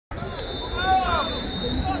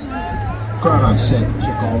CRADOCK set, kick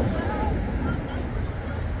off.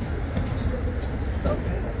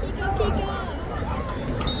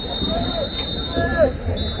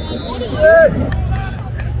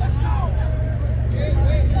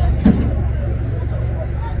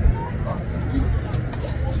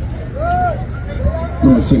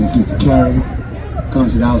 Number 6 gets a carry,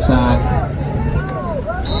 comes to the outside.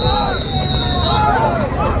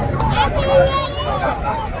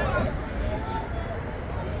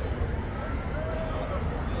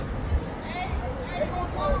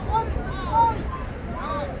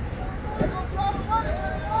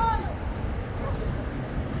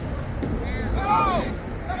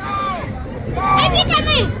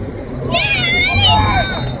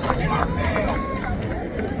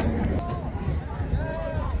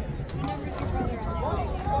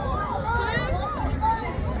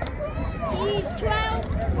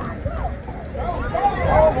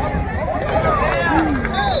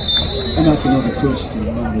 And that's another push to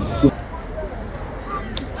number 6.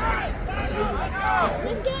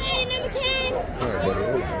 Let's go, Eddie, number 10.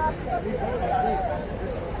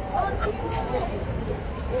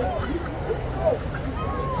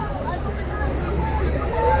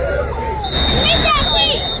 Make that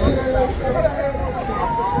quick.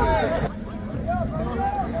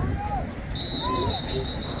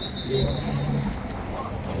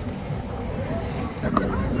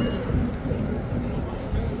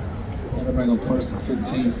 That'll bring up 1st and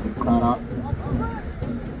 15 for CRADOCK.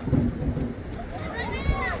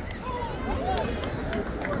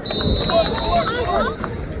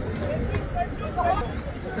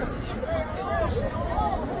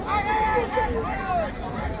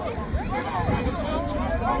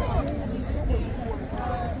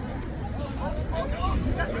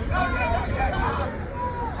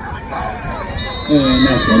 And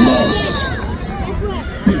that's a loss.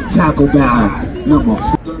 Big tackle by number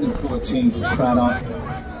 3rd and 14 for CRADOCK.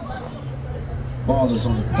 Ball is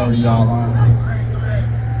on the 30-yard line.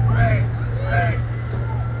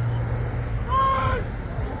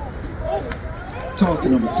 Toss to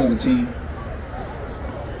number 17.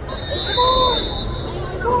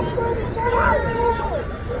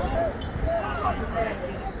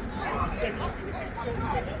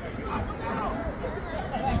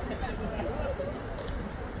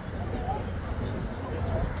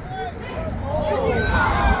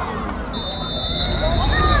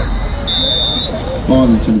 Ball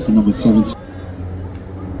intended for number 17.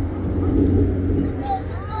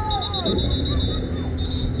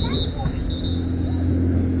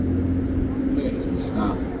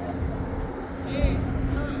 Stop.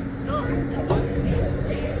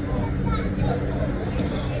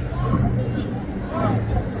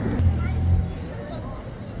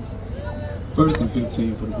 First and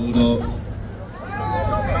 15 for the Bulldogs.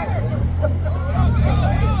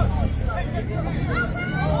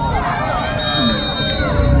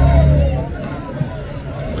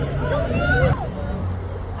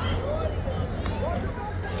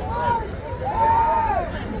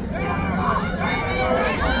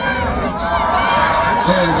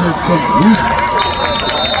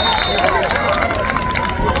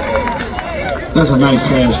 That's a nice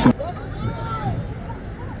pass.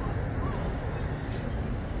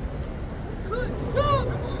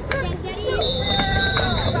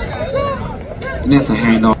 And that's a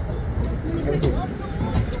handoff.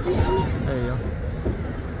 Hey, yo.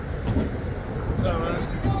 What's up, man?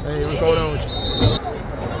 Hey, what's going on with you?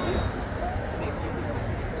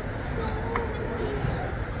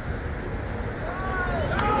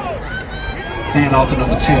 Hand off to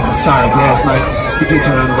number 10 on the side of last night. He gets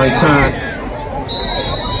around the right side.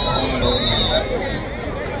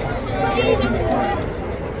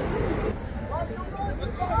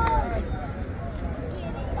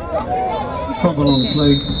 Fumble on the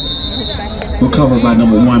play. Recovered by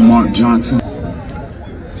number 1, Mark Johnson.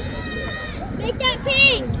 Make that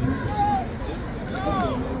pink.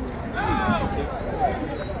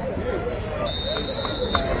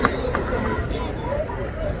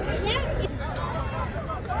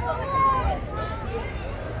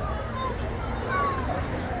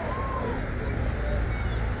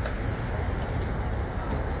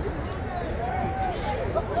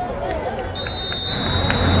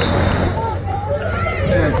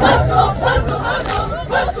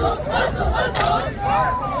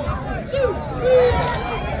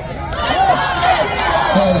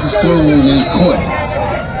 Pass is thrown and caught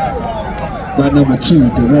by number 2,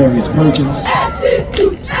 Darius Perkins.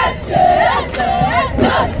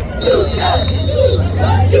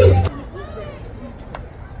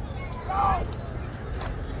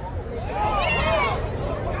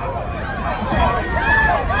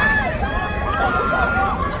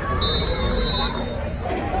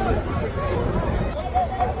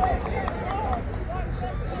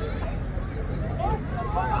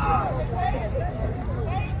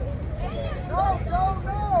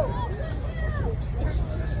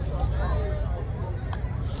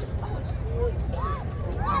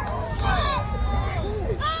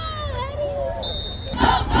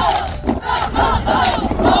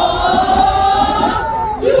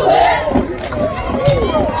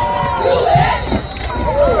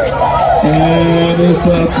 It's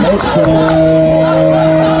a touchdown.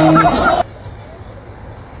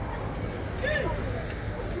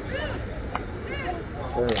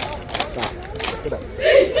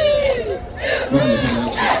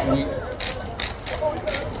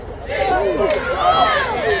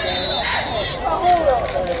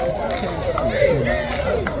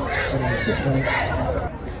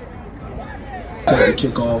 Take the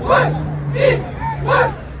kickoff.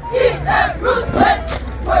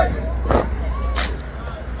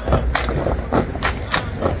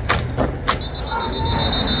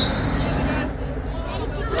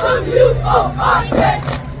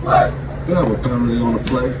 We have a penalty on the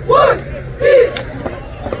play.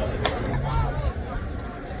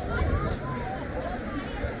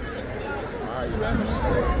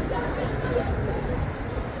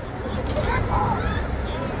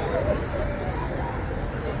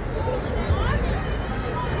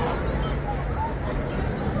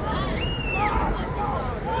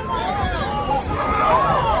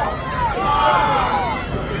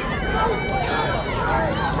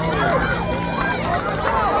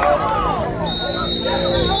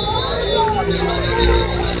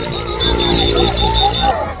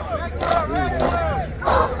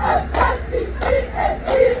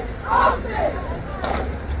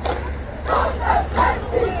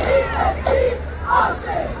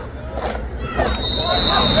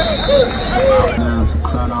 Now,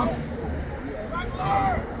 CRADOCK.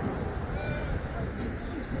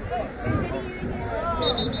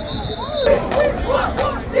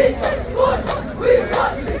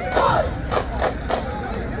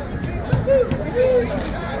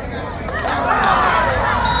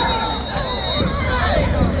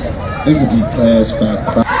 Incomplete pass by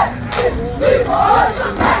CRADOCK.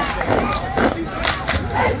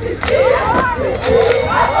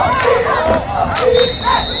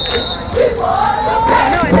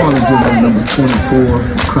 Ball is given number 24,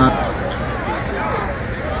 CRADOCK.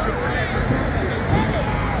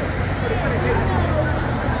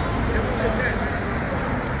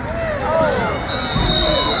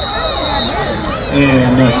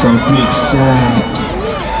 And that's a big sack.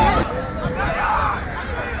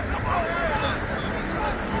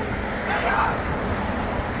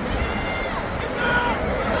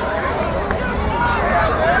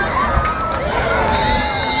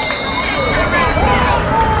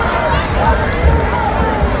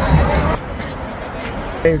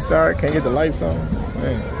 Game start, can't get the lights on.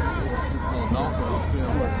 Man.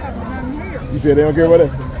 You said they don't care about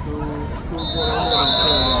that?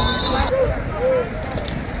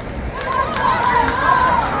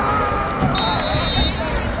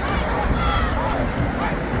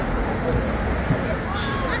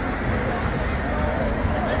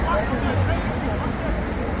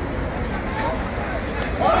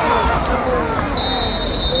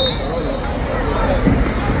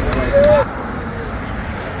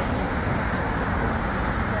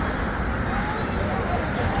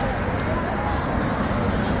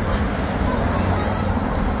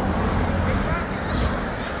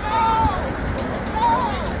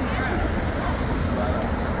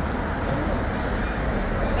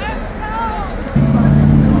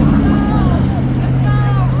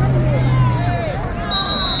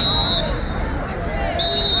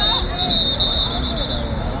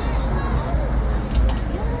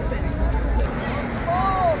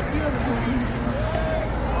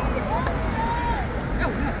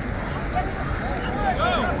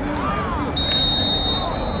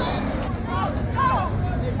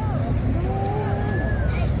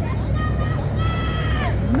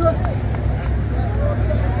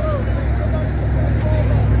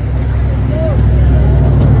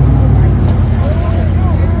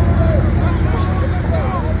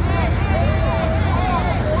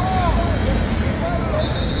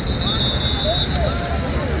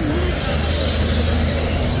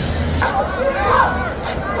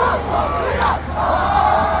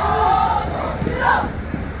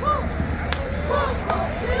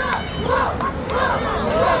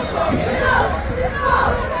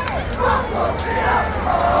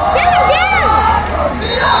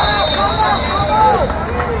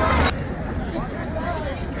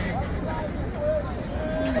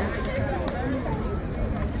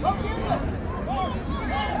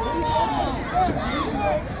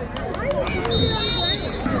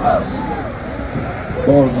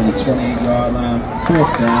 Ball is on the 28-yard line,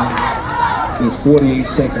 4th down, with 48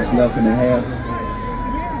 seconds left in the half.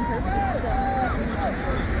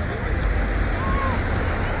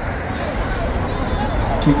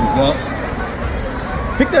 Kick is up.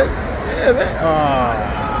 Pick that. Yeah, man.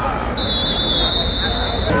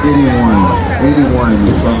 81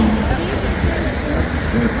 from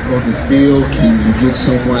on the field, can you get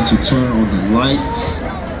someone to turn on the lights?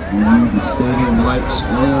 We need the stadium lights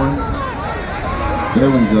on. There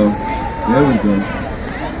we go. There we go.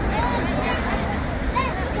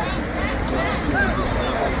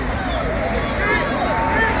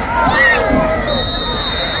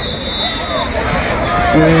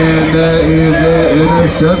 And that is an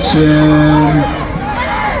interception.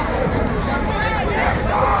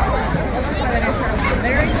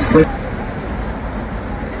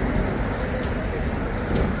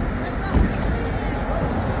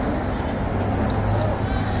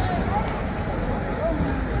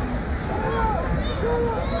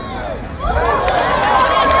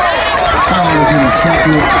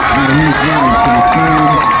 And he's running to the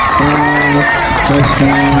 10,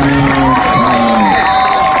 touchdown,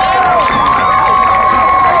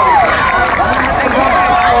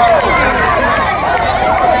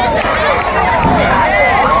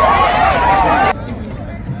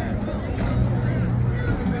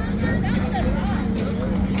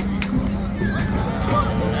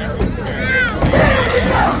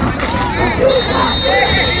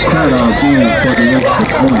 CRADOCK in for the extra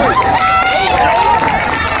point.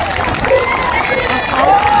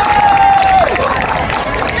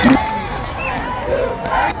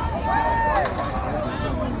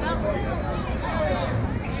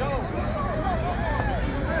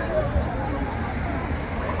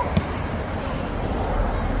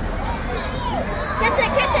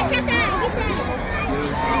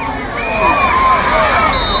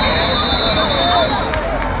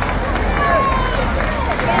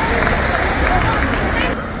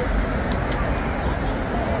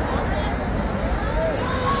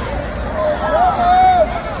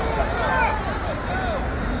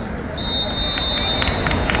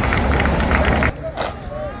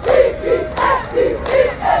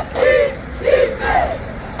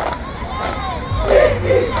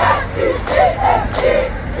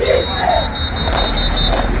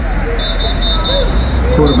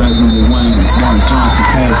 Quarterback number 1, Mark Johnson,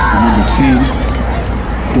 passes to number 10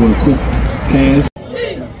 for a quick pass.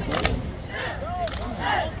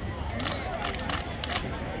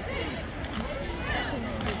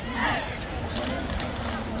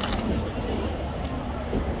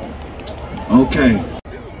 Okay.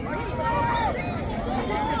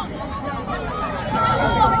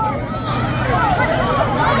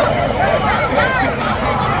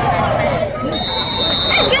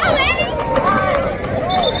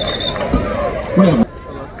 Well,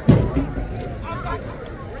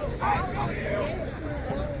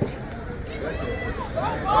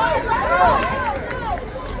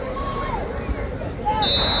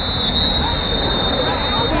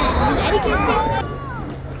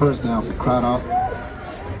 first down for CRADOCK.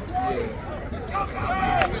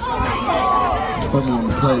 Putting on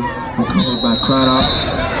the play, recovered by CRADOCK.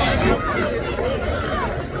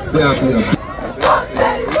 They're out there.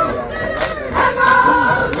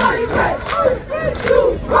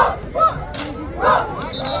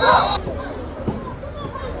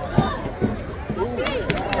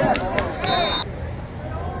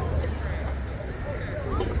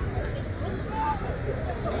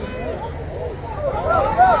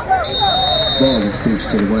 Ball is pitched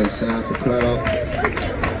to the right side for CRADOCK.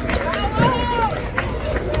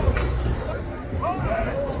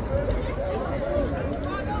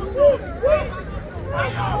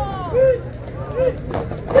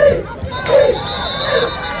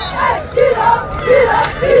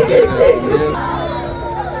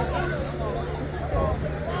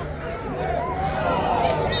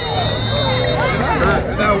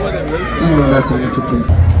 That's an incomplete.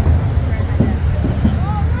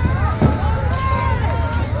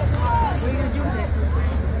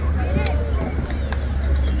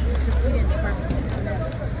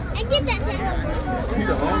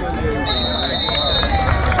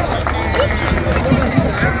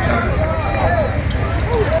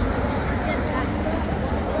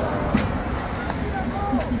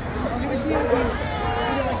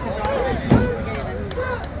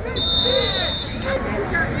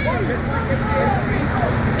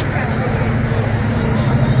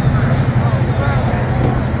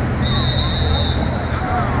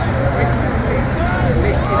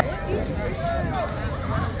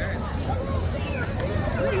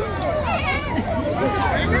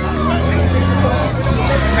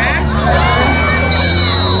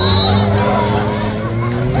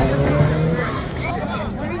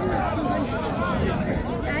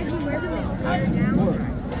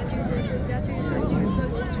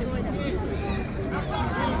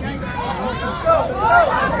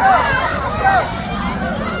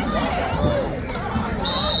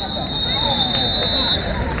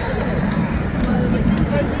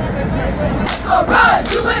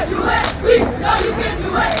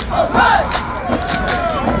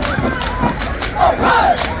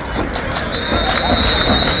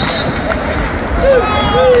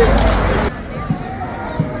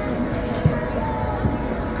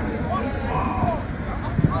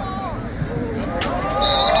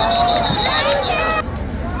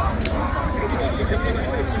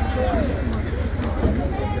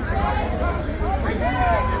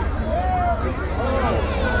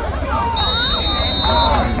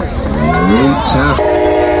 happening?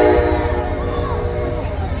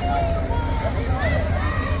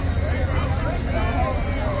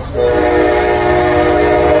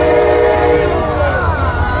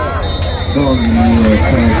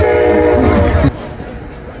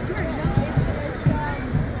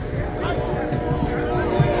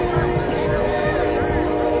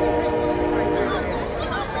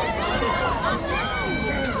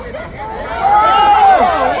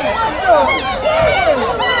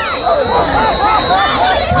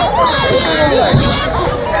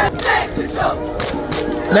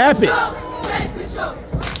 Snap it.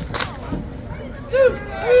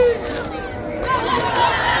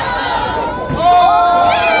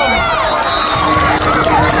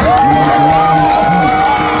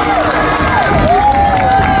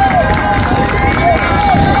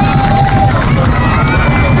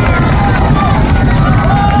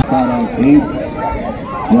 CRADOCK-8,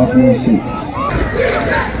 RUFFNER-6.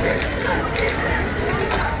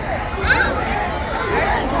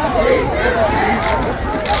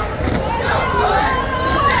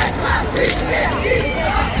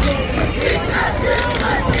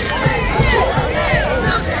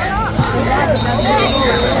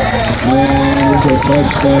 And it's a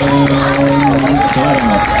touchdown,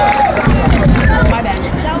 CRADOCK.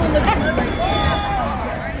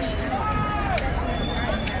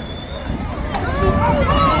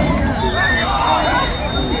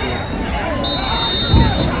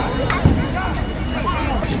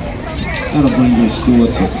 That'll bring the score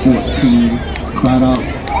to 14. CRADOCK,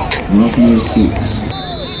 RUFFNER-6.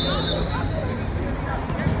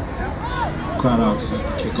 CRADOCK set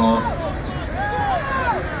to kick off.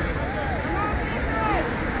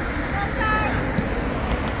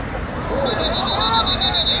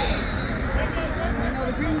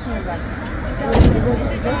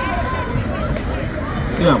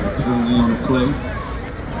 Yeah, we're penalty on the play.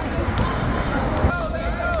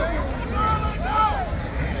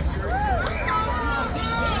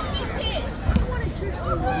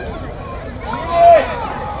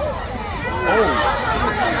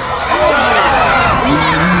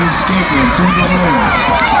 Escaping through the lanes.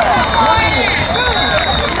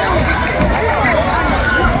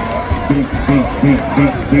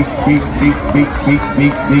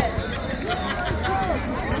 Beep.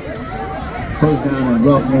 First down on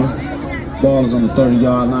Ruffner. Ball is on the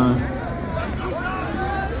 30-yard line.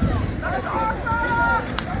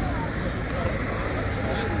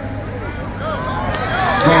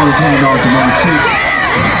 Ball is handed off to number 6.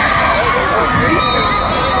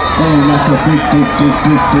 Oh, that's a big.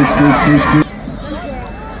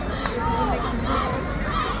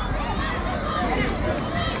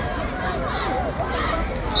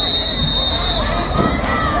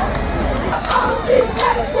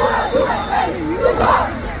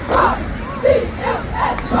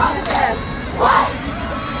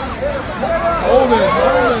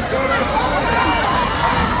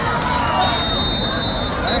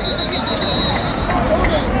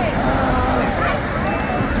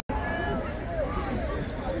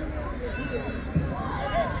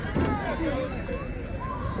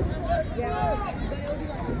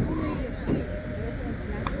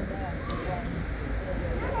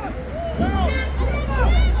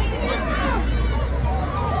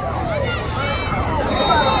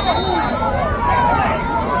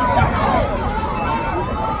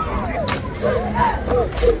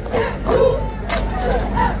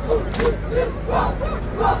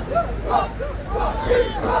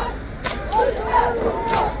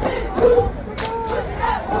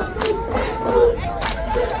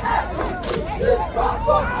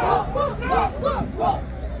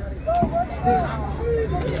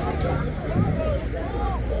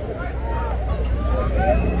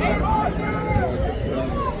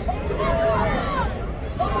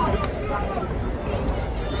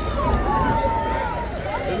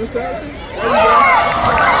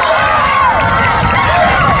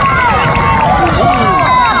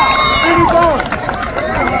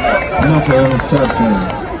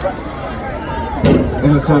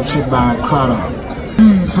 Interception by CRADOCK.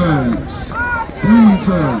 Defense.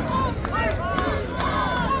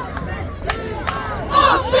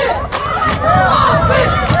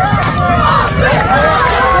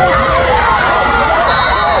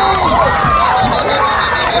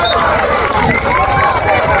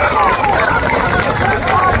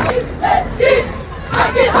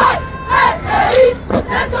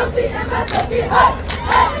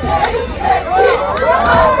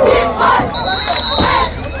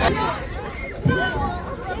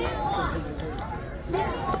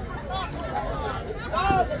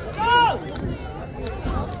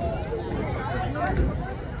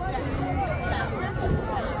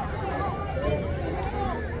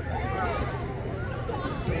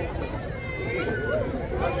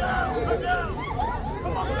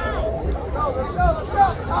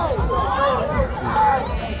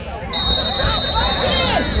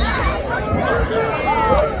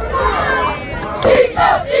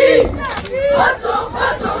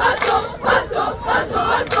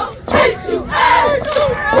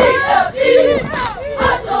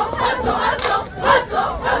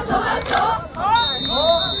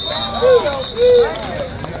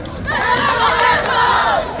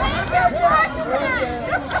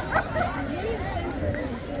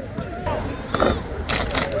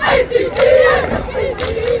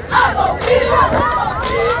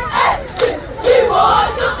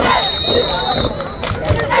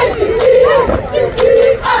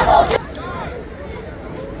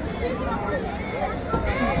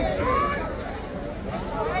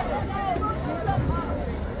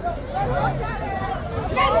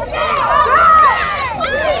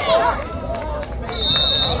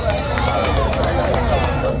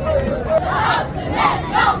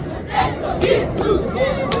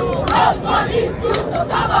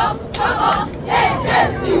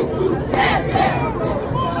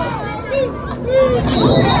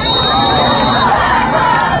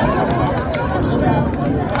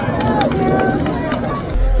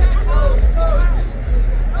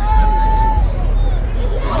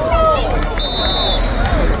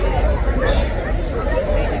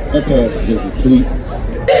 That pass is incomplete.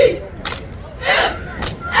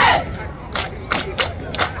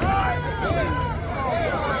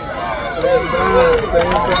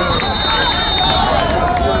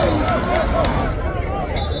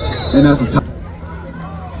 And that's the top.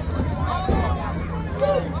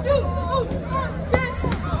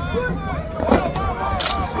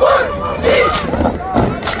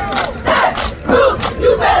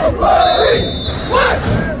 You better work.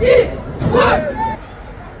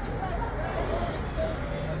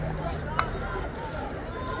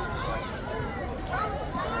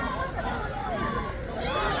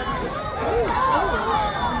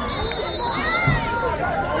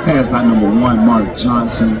 Pass by number 1, Mark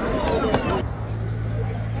Johnson.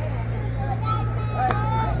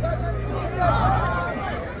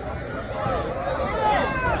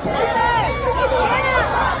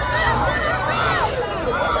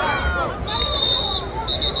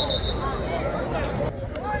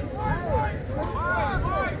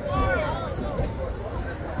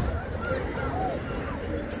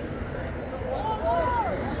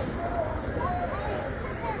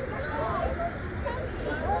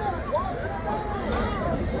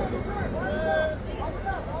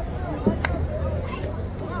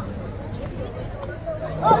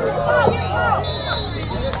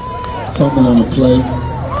 Fumble on the play,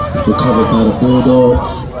 recovered by the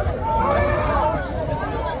Bulldogs.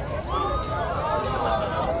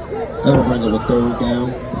 That'll bring up a 3rd down.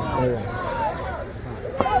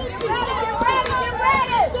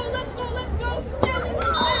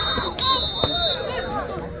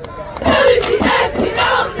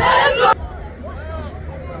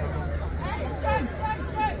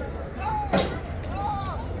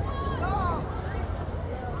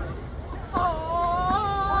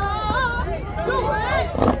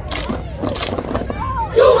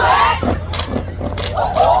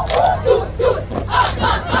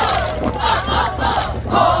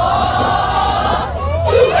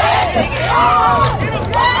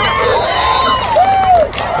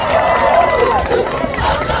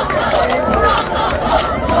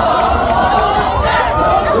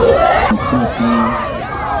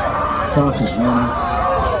 Clock is running.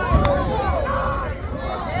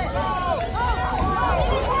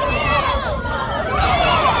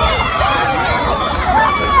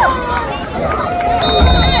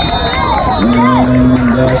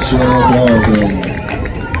 And that's your ball game.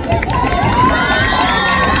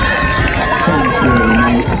 Time for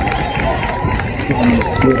tonight.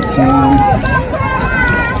 14,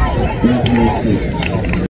 RUFFNER-6.